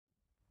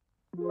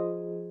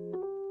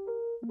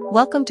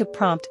Welcome to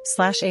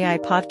Prompt/AI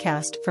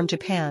podcast from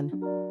Japan.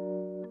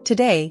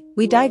 Today,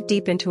 we dive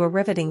deep into a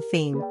riveting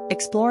theme,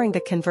 exploring the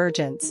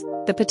convergence,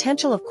 the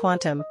potential of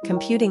quantum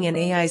computing in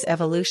AI's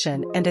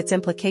evolution and its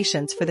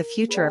implications for the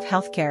future of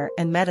healthcare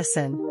and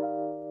medicine.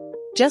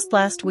 Just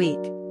last week,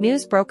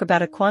 news broke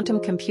about a quantum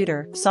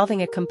computer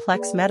solving a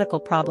complex medical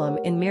problem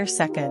in mere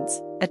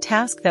seconds, a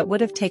task that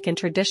would have taken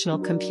traditional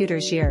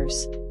computers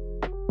years.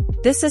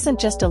 This isn't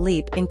just a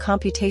leap in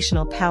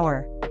computational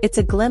power, it's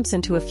a glimpse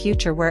into a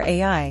future where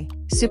AI,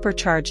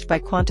 supercharged by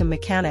quantum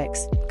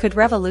mechanics, could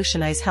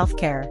revolutionize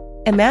healthcare.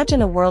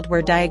 Imagine a world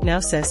where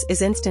diagnosis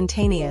is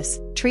instantaneous,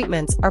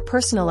 treatments are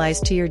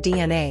personalized to your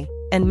DNA,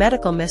 and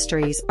medical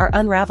mysteries are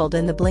unraveled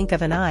in the blink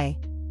of an eye.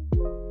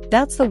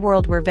 That's the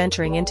world we're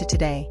venturing into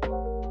today.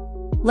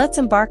 Let's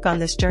embark on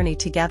this journey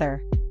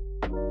together.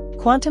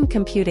 Quantum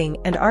computing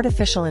and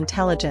artificial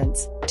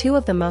intelligence, two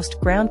of the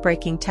most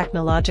groundbreaking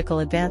technological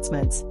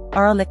advancements,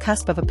 are on the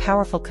cusp of a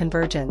powerful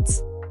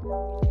convergence.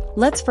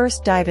 Let's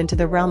first dive into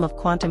the realm of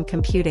quantum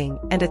computing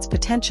and its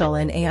potential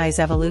in AI's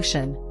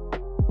evolution.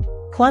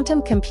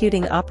 Quantum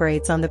computing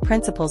operates on the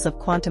principles of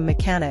quantum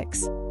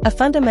mechanics, a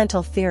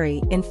fundamental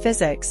theory in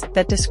physics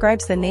that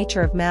describes the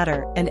nature of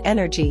matter and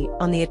energy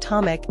on the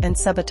atomic and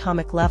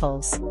subatomic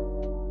levels.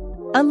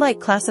 Unlike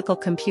classical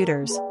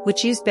computers,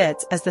 which use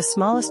bits as the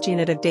smallest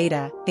unit of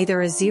data,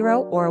 either a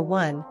 0 or a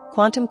 1,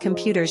 quantum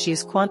computers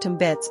use quantum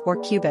bits or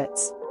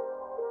qubits.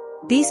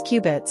 These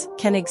qubits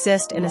can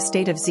exist in a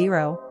state of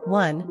 0,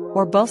 1,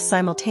 or both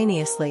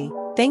simultaneously,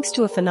 thanks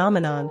to a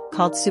phenomenon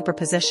called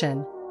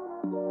superposition.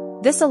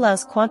 This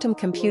allows quantum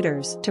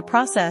computers to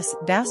process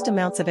vast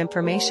amounts of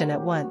information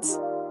at once.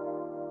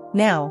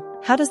 Now,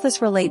 how does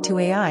this relate to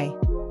AI?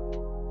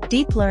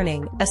 Deep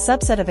learning, a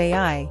subset of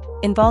AI,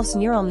 involves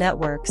neural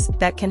networks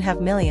that can have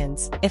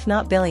millions, if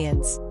not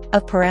billions,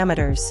 of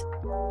parameters.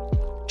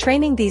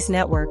 Training these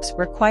networks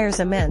requires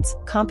immense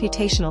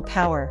computational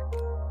power.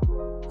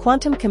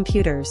 Quantum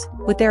computers,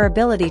 with their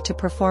ability to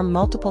perform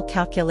multiple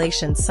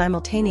calculations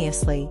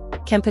simultaneously,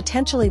 can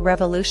potentially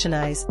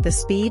revolutionize the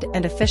speed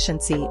and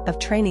efficiency of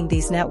training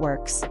these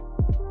networks.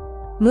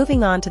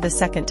 Moving on to the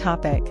second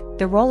topic,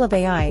 the role of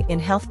AI in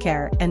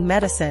healthcare and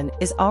medicine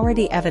is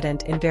already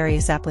evident in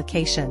various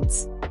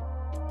applications.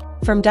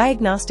 From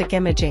diagnostic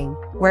imaging,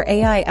 where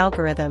AI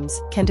algorithms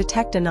can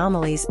detect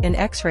anomalies in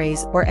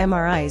X-rays or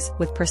MRIs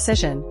with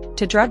precision,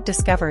 to drug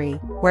discovery,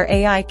 where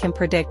AI can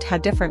predict how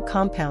different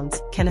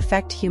compounds can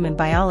affect human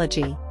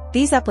biology,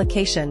 these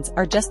applications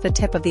are just the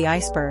tip of the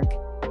iceberg.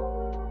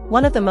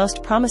 One of the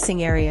most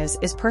promising areas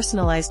is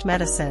personalized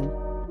medicine.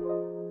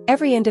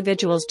 Every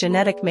individual's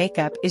genetic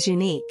makeup is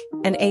unique,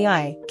 and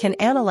AI can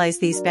analyze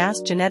these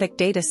vast genetic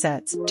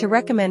datasets to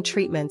recommend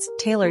treatments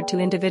tailored to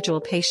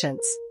individual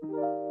patients.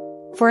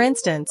 For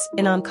instance,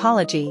 in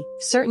oncology,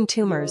 certain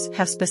tumors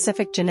have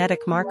specific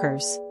genetic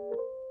markers.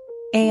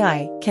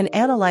 AI can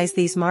analyze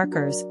these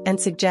markers and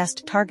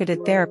suggest targeted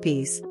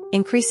therapies,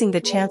 increasing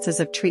the chances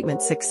of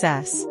treatment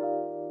success.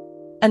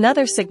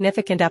 Another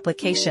significant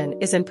application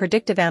is in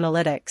predictive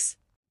analytics.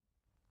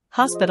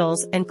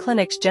 Hospitals and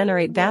clinics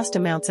generate vast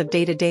amounts of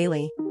data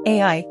daily.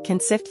 AI can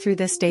sift through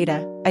this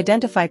data,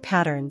 identify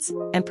patterns,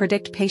 and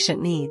predict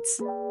patient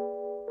needs.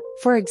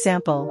 For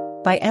example,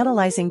 by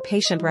analyzing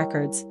patient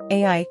records,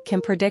 AI can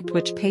predict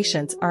which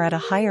patients are at a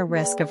higher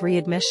risk of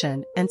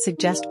readmission and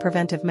suggest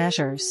preventive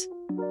measures.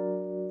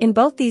 In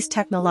both these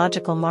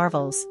technological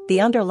marvels, the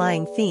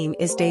underlying theme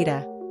is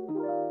data.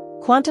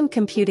 Quantum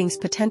computing's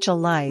potential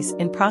lies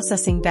in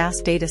processing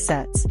vast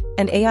datasets,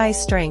 and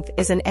AI's strength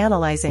is in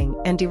analyzing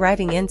and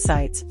deriving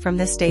insights from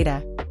this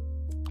data.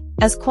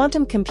 As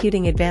quantum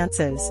computing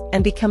advances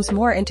and becomes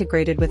more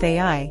integrated with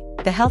AI,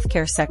 the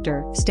healthcare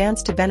sector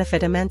stands to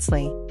benefit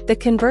immensely. The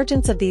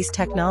convergence of these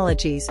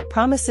technologies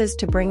promises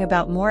to bring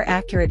about more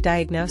accurate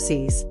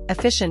diagnoses,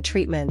 efficient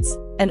treatments,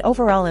 and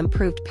overall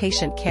improved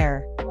patient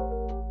care.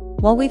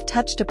 While we've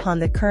touched upon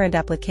the current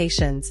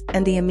applications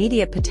and the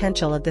immediate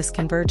potential of this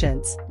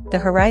convergence, the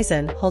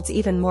horizon holds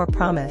even more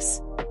promise.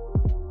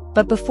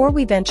 But before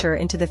we venture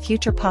into the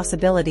future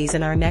possibilities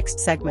in our next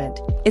segment,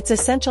 it's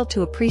essential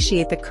to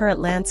appreciate the current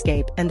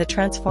landscape and the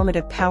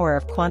transformative power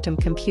of quantum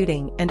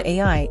computing and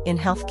AI in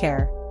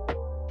healthcare.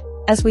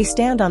 As we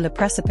stand on the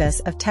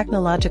precipice of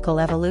technological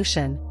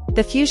evolution,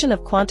 the fusion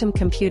of quantum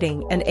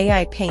computing and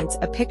AI paints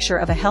a picture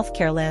of a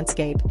healthcare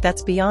landscape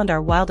that's beyond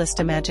our wildest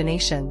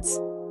imaginations.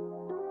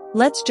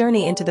 Let's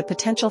journey into the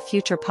potential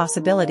future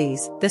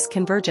possibilities this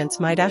convergence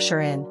might usher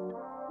in.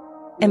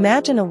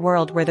 Imagine a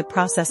world where the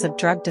process of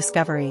drug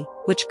discovery,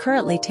 which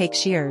currently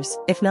takes years,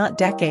 if not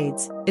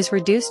decades, is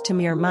reduced to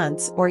mere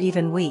months or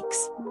even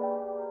weeks.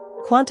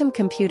 Quantum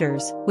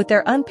computers, with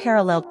their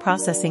unparalleled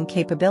processing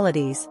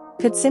capabilities,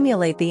 could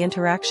simulate the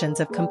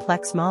interactions of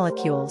complex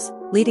molecules,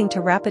 leading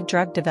to rapid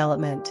drug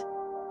development.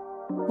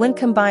 When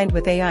combined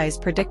with AI's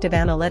predictive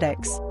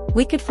analytics,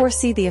 we could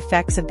foresee the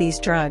effects of these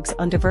drugs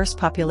on diverse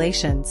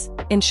populations,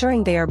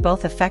 ensuring they are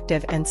both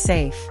effective and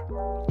safe.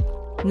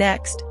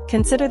 Next,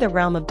 consider the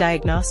realm of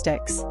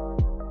diagnostics.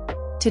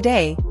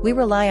 Today, we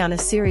rely on a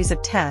series of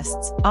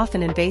tests,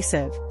 often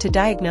invasive, to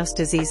diagnose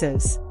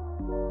diseases.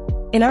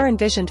 In our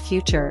envisioned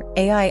future,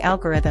 AI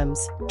algorithms,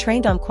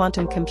 trained on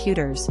quantum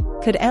computers,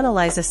 could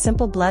analyze a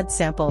simple blood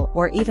sample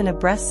or even a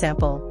breath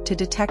sample to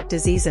detect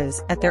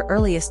diseases at their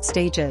earliest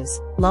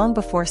stages, long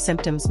before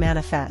symptoms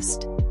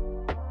manifest.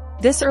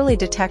 This early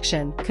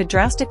detection could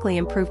drastically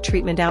improve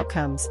treatment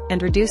outcomes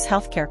and reduce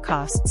healthcare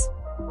costs.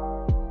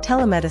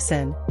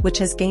 Telemedicine, which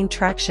has gained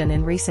traction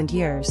in recent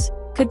years,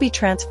 could be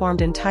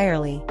transformed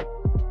entirely.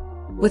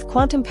 With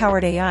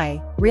quantum-powered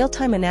AI,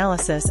 real-time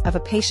analysis of a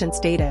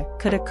patient's data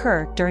could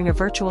occur during a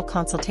virtual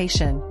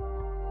consultation.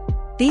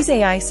 These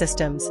AI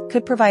systems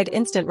could provide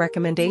instant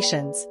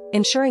recommendations,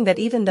 ensuring that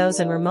even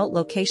those in remote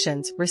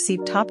locations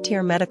receive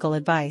top-tier medical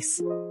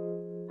advice.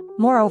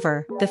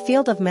 Moreover, the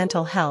field of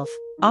mental health,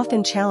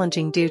 often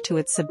challenging due to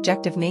its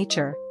subjective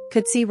nature,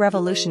 could see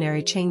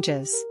revolutionary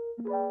changes.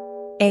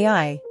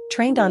 AI,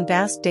 trained on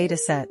vast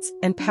datasets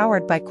and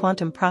powered by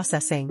quantum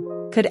processing,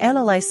 could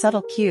analyze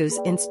subtle cues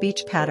in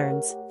speech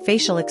patterns,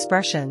 facial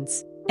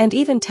expressions, and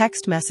even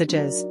text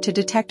messages to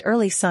detect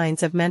early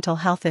signs of mental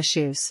health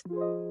issues.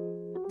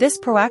 This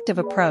proactive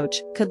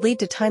approach could lead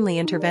to timely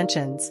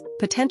interventions,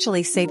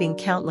 potentially saving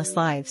countless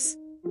lives.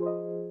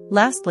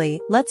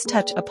 Lastly, let's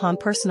touch upon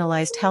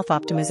personalized health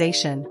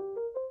optimization.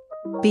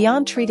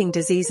 Beyond treating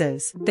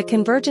diseases, the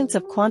convergence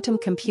of quantum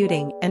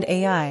computing and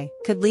AI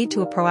could lead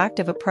to a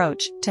proactive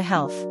approach to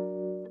health.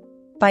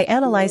 By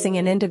analyzing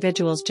an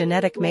individual's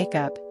genetic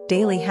makeup,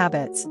 daily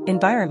habits,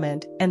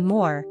 environment, and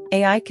more,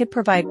 AI could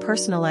provide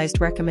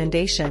personalized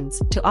recommendations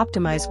to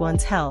optimize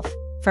one's health,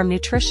 from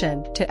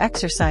nutrition to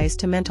exercise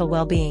to mental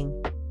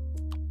well-being.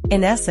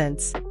 In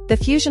essence, the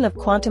fusion of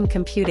quantum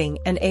computing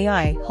and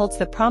AI holds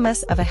the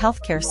promise of a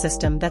healthcare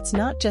system that's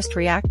not just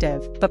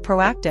reactive but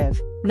proactive,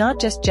 not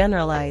just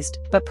generalized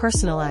but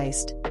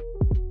personalized.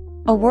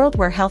 A world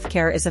where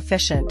healthcare is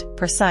efficient,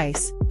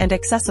 precise, and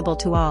accessible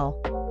to all.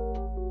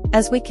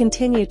 As we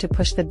continue to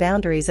push the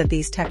boundaries of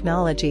these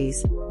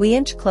technologies, we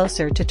inch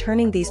closer to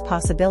turning these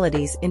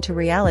possibilities into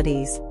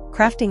realities,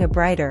 crafting a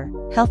brighter,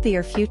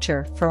 healthier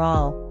future for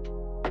all.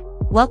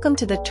 Welcome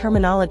to the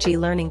Terminology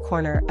Learning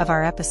Corner of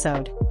our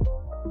episode.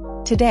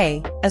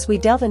 Today, as we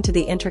delve into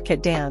the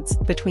intricate dance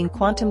between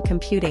quantum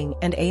computing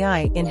and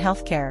AI in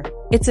healthcare,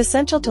 it's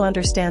essential to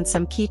understand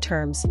some key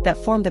terms that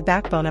form the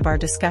backbone of our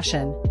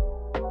discussion.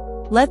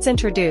 Let's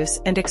introduce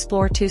and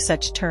explore two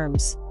such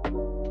terms.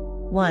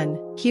 1.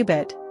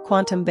 Qubit,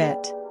 quantum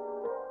bit.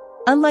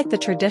 Unlike the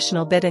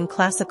traditional bit in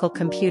classical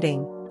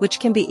computing, which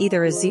can be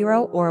either a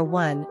 0 or a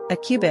 1, a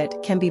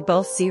qubit can be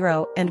both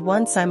 0 and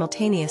 1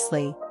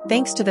 simultaneously,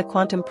 thanks to the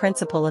quantum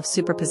principle of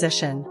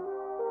superposition.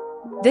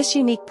 This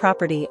unique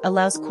property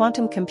allows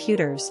quantum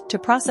computers to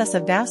process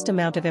a vast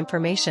amount of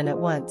information at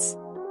once.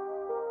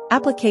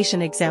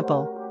 Application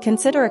example: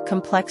 consider a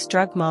complex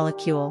drug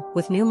molecule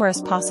with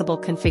numerous possible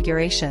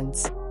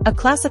configurations. A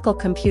classical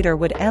computer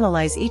would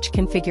analyze each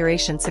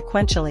configuration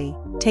sequentially,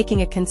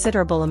 taking a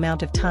considerable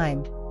amount of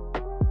time.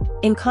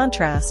 In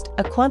contrast,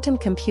 a quantum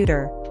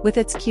computer, with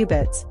its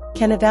qubits,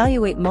 can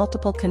evaluate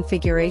multiple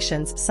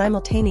configurations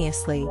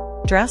simultaneously,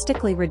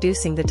 drastically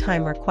reducing the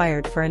time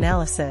required for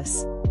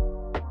analysis.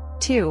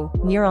 2.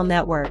 Neural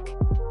network.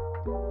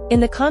 In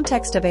the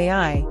context of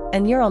AI, a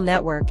neural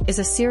network is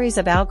a series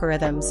of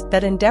algorithms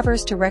that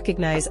endeavors to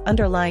recognize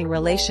underlying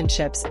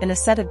relationships in a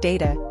set of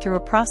data through a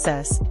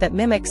process that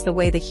mimics the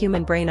way the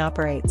human brain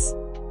operates.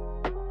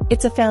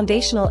 It's a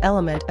foundational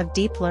element of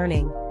deep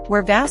learning,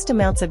 where vast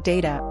amounts of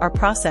data are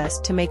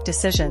processed to make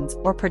decisions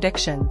or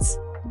predictions.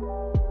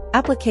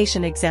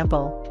 Application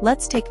example: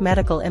 let's take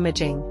medical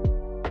imaging.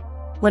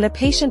 When a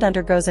patient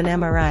undergoes an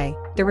MRI,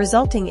 the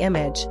resulting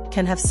image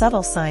can have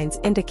subtle signs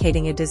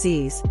indicating a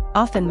disease,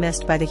 often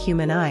missed by the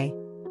human eye.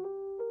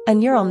 A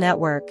neural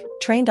network,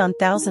 trained on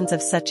thousands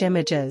of such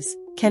images,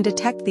 can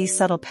detect these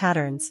subtle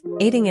patterns,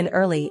 aiding in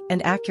early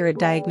and accurate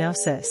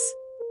diagnosis.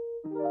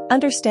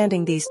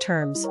 Understanding these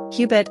terms,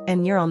 qubit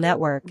and neural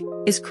network,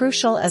 is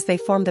crucial as they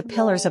form the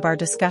pillars of our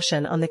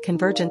discussion on the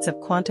convergence of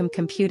quantum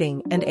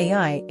computing and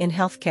AI in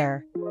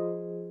healthcare.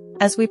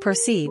 As we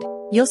proceed,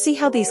 you'll see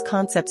how these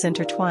concepts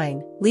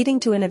intertwine, leading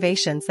to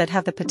innovations that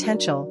have the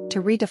potential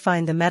to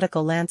redefine the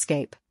medical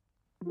landscape.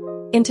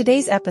 In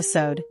today's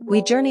episode,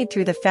 we journeyed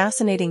through the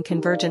fascinating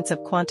convergence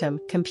of quantum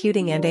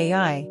computing and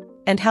AI,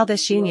 and how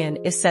this union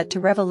is set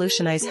to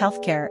revolutionize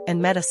healthcare and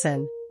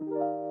medicine.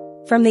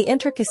 From the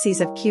intricacies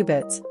of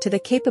qubits to the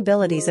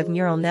capabilities of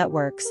neural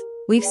networks,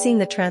 we've seen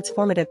the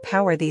transformative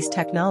power these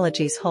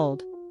technologies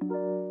hold.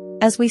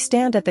 As we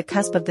stand at the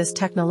cusp of this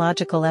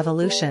technological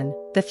evolution,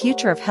 the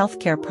future of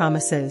healthcare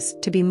promises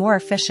to be more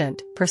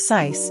efficient,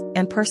 precise,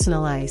 and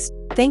personalized.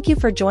 Thank you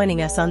for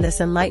joining us on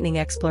this enlightening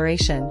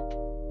exploration.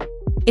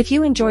 If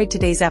you enjoyed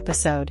today's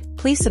episode,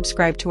 please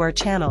subscribe to our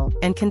channel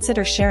and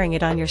consider sharing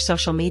it on your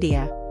social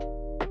media.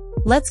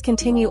 Let's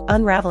continue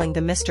unraveling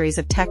the mysteries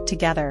of tech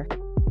together.